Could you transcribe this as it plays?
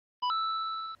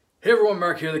Hey everyone,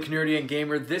 Mark here, the Canadian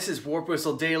Gamer. This is Warp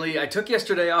Whistle Daily. I took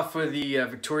yesterday off for the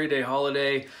Victoria Day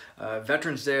holiday,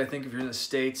 Veterans Day, I think, if you're in the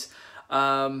States.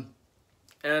 And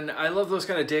I love those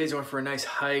kind of days. I went for a nice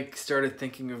hike, started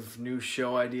thinking of new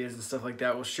show ideas and stuff like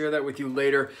that. We'll share that with you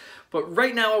later. But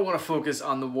right now I want to focus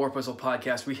on the Warp Whistle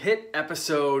podcast. We hit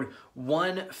episode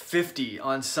 150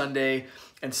 on Sunday,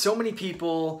 and so many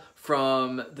people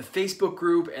from the Facebook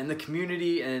group and the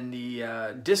community and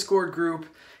the Discord group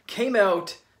came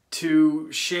out to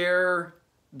share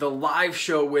the live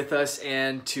show with us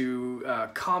and to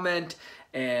comment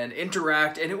and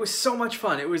interact, and it was so much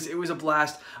fun. It was a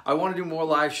blast. I want to do more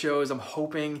live shows. I'm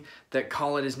hoping that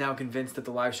Colin is now convinced that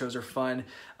the live shows are fun.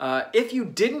 If you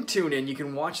didn't tune in, you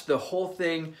can watch the whole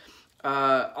thing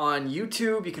on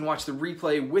YouTube. You can watch the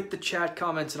replay with the chat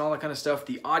comments and all that kind of stuff.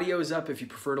 The audio is up if you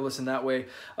prefer to listen that way.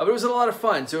 But it was a lot of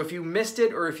fun. So if you missed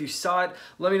it or if you saw it,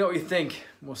 let me know what you think.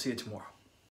 We'll see you tomorrow.